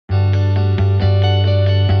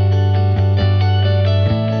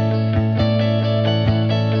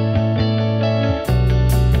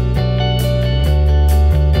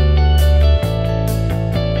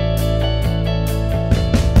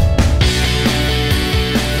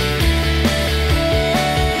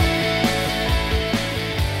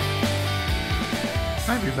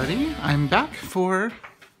I'm back for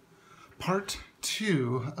part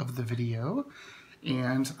 2 of the video,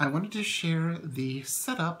 and I wanted to share the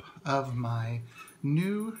setup of my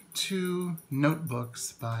new 2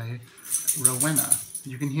 notebooks by Rowena.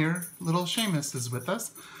 You can hear little Seamus is with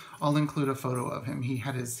us. I'll include a photo of him. He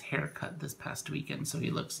had his hair cut this past weekend, so he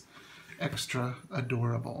looks extra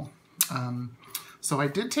adorable. So I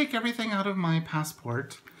did take everything out of my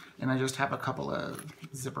passport, and I just have a couple of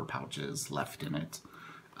zipper pouches left in it.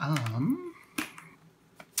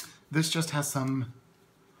 This just has some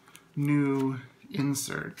new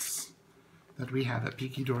inserts that we have at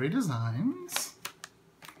Peaky Dory Designs.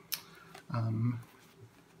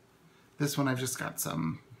 This one I've just got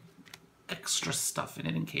some extra stuff in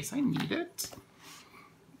it in case I need it.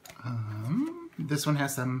 This one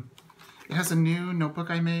has it has a new notebook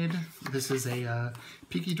I made. This is a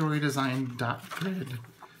Peaky Dory Design dot grid,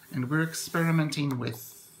 and we're experimenting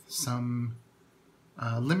with some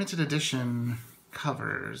limited edition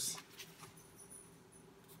covers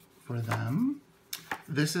for them.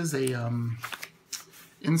 This is a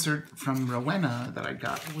insert from Rowena that I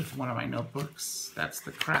got with one of my notebooks. That's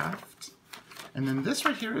the craft. And then this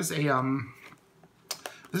right here is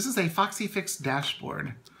this is a Foxy Fix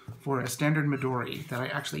dashboard for a standard Midori that I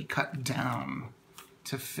actually cut down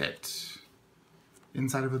to fit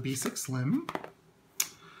inside of a B6 Slim.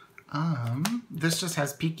 This just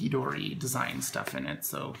has Peaky Dory design stuff in it,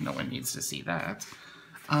 so no one needs to see that.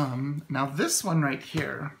 Now this one right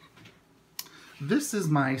here, this is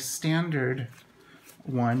my standard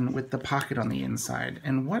one with the pocket on the inside.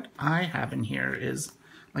 And what I have in here is,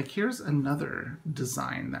 like, here's another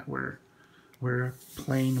design that we're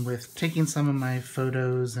playing with, taking some of my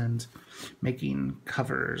photos and making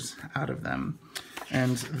covers out of them.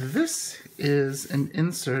 And this is an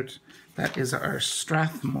insert that is our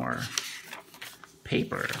Strathmore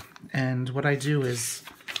paper. And what I do is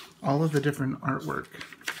all of the different artwork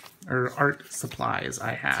or art supplies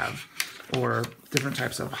I have, or different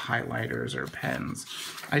types of highlighters or pens,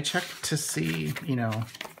 I check to see, you know,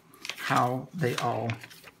 how they all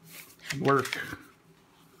work.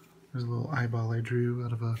 There's a little eyeball I drew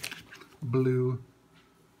out of a blue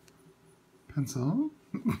pencil.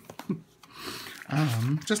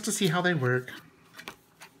 Just to see how they work.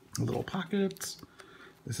 A little pocket.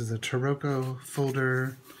 This is a Taroko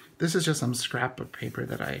folder. This is just some scrapbook paper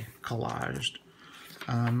that I collaged.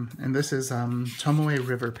 And this is Tomoe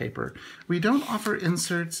River paper. We don't offer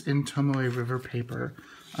inserts in Tomoe River paper,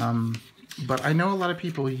 but I know a lot of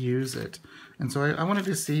people use it. And so I wanted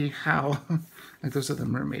to see how, like those are the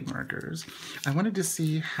mermaid markers. I wanted to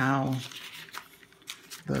see how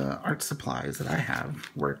the art supplies that I have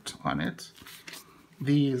worked on it.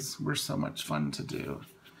 These were so much fun to do.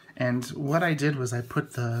 And what I did was I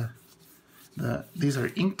put these are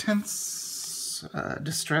Inktense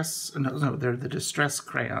distress, no, they're the distress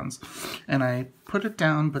crayons. And I put it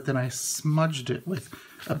down, but then I smudged it with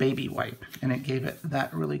a baby wipe, and it gave it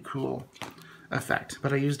that really cool effect.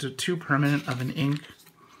 But I used a too permanent of an ink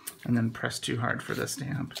and then pressed too hard for the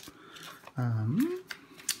stamp.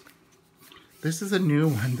 This is a new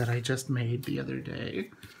one that I just made the other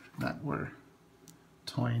day that we're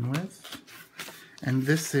toying with. And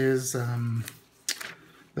this is the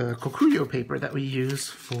Kokuyo paper that we use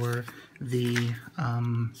for the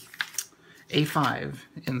A5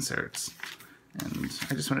 inserts. And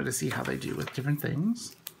I just wanted to see how they do with different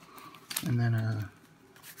things. And then a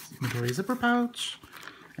Midori zipper pouch.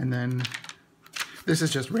 And then this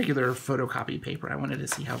is just regular photocopy paper. I wanted to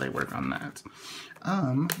see how they work on that.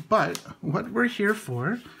 But what we're here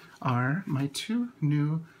for are my 2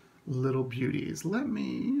 new little beauties. Let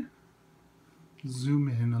me zoom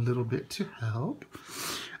in a little bit to help.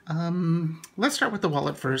 Let's start with the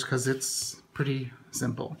wallet first because it's pretty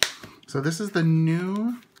simple. So this is the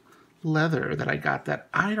new leather that I got that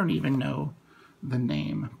I don't even know the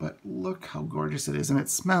name, but look how gorgeous it is, and it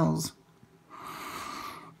smells,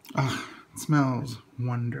 oh, it smells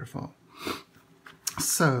wonderful.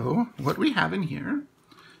 So what we have in here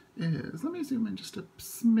is, let me zoom in just a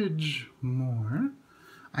smidge more.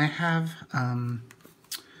 I have,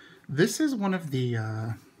 this is one of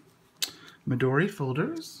the Midori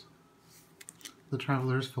folders, the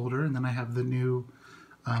Traveler's folder, and then I have the new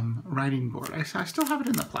writing board. I still have it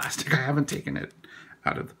in the plastic. I haven't taken it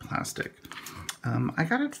out of the plastic. I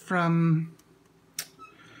got it from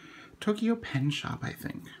Tokyo Pen Shop, I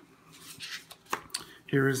think.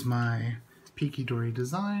 Here is my Peaky Dory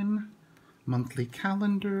Design monthly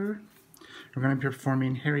calendar. We're going to be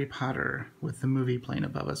performing Harry Potter with the movie playing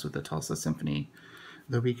above us with the Tulsa Symphony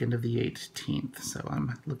the weekend of the 18th, so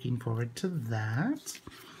I'm looking forward to that.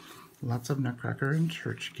 Lots of Nutcracker and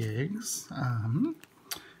church gigs.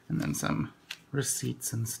 and then some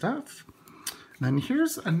receipts and stuff. And then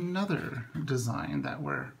here's another design that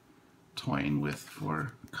we're toying with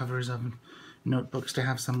for covers of notebooks to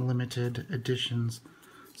have some limited editions.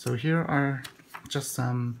 So here are just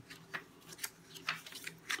some,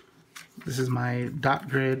 this is my dot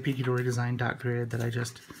grid, Peaky Dory Design dot grid that I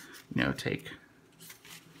just, take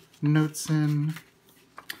notes in.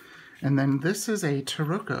 And then this is a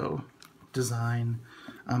Taroko design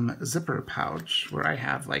zipper pouch where I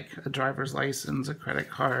have like a driver's license, a credit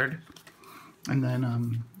card, and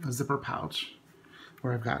then a zipper pouch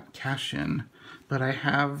where I've got cash in. But I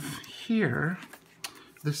have here,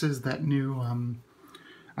 this is that new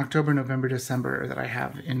October, November, December that I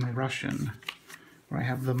have in Russian, where I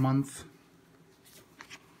have the month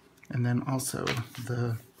and then also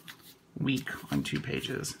the week on 2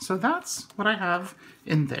 pages. So that's what I have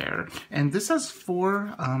in there. And this has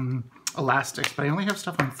 4 elastics, but I only have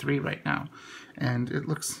stuff on 3 right now. And it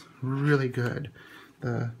looks really good.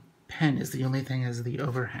 The pen is the only thing as the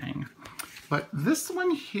overhang. But this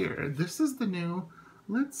one here, this is the new,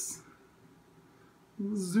 let's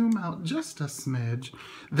zoom out just a smidge.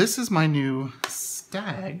 This is my new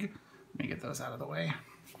Stag. Let me get those out of the way.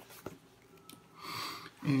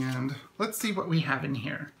 And let's see what we have in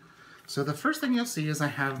here. So the first thing you'll see is I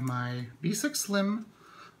have my B6 Slim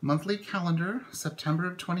monthly calendar, September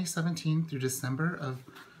of 2017 through December of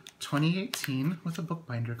 2018 with a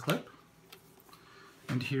bookbinder clip.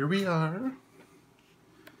 And here we are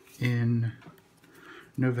in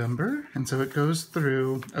November, and so it goes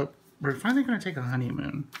through, oh, we're finally going to take a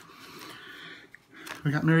honeymoon.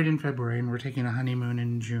 We got married in February, and we're taking a honeymoon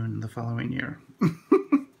in June the following year.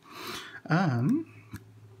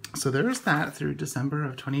 So there's that through December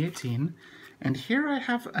of 2018, and here I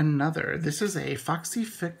have another. This is a Foxy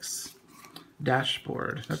Fix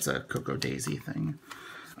dashboard. That's a Cocoa Daisy thing.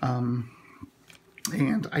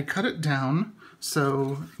 And I cut it down,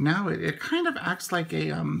 so now it kind of acts like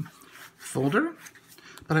a folder,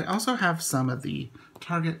 but I also have some of the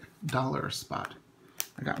Target dollar spot.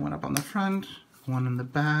 I got one up on the front, one in the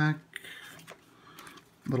back,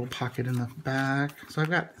 little pocket in the back. So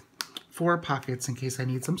I've got 4 pockets in case I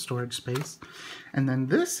need some storage space. And then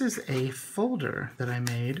this is a folder that I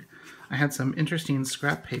made. I had some interesting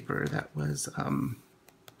scrap paper that was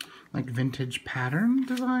like vintage pattern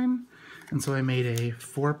design. And so I made a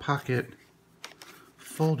 4-pocket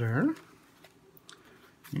folder.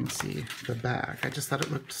 You can see the back. I just thought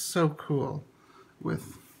it looked so cool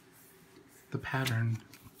with the pattern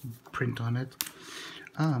print on it.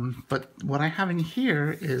 But what I have in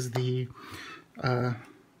here is the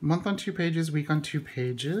month on 2 pages, week on 2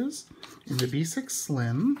 pages in the B6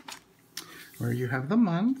 Slim, where you have the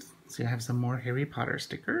month. See, I have some more Harry Potter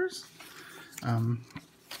stickers. And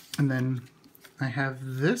then I have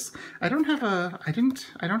this. I don't have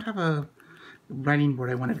a writing board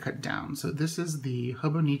I wanted to cut down. So this is the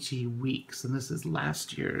Hobonichi Weeks, and this is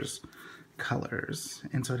last year's colors.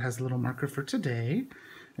 And so it has a little marker for today.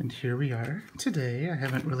 And here we are today. I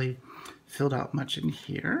haven't really filled out much in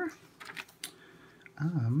here.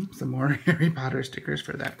 Some more Harry Potter stickers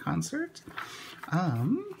for that concert.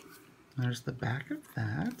 There's the back of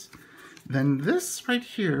that. Then this right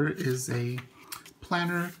here is a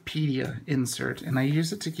Plannerpedia insert, and I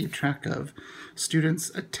use it to keep track of students'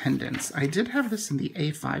 attendance. I did have this in the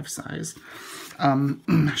A5 size.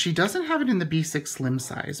 She doesn't have it in the B6 Slim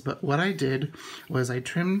size, but what I did was I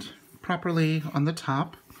trimmed properly on the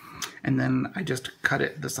top, and then I just cut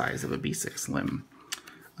it the size of a B6 Slim.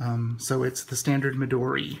 So it's the standard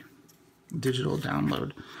Midori digital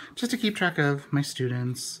download, just to keep track of my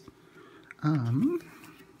students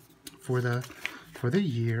for the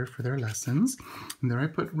year, for their lessons. And there I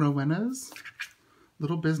put Rowena's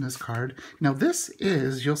little business card. Now this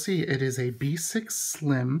is, you'll see it is a B6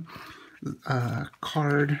 Slim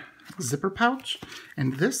card zipper pouch,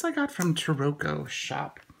 and this I got from Taroko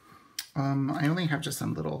shop. I only have just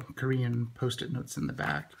some little Korean post-it notes in the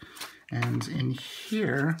back, and in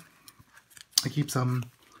here I keep some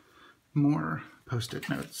more post-it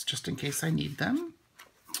notes just in case I need them.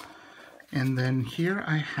 And then here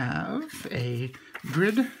I have a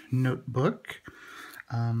grid notebook.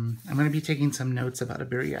 I'm going to be taking some notes about a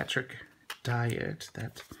bariatric diet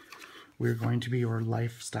that we're going to be, or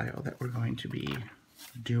lifestyle that we're going to be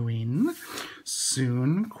doing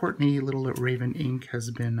soon. Courtney Little Raven Ink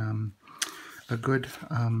has been a good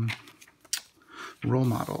role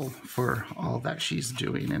model for all that she's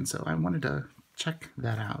doing, and so I wanted to check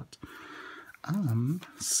that out.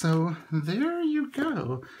 So there you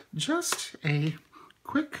go. Just a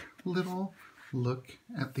quick little look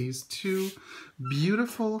at these 2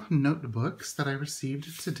 beautiful notebooks that I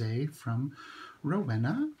received today from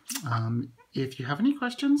Rowena. If you have any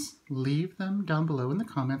questions, leave them down below in the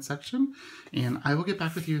comment section, and I will get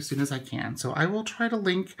back with you as soon as I can. So I will try to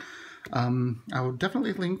link, I will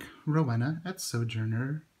definitely link Rowena at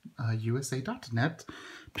Sojourner, USA.net,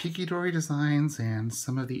 Peaky Dory Designs, and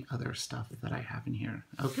some of the other stuff that I have in here.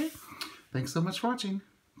 Okay, thanks so much for watching.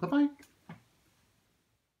 Bye-bye.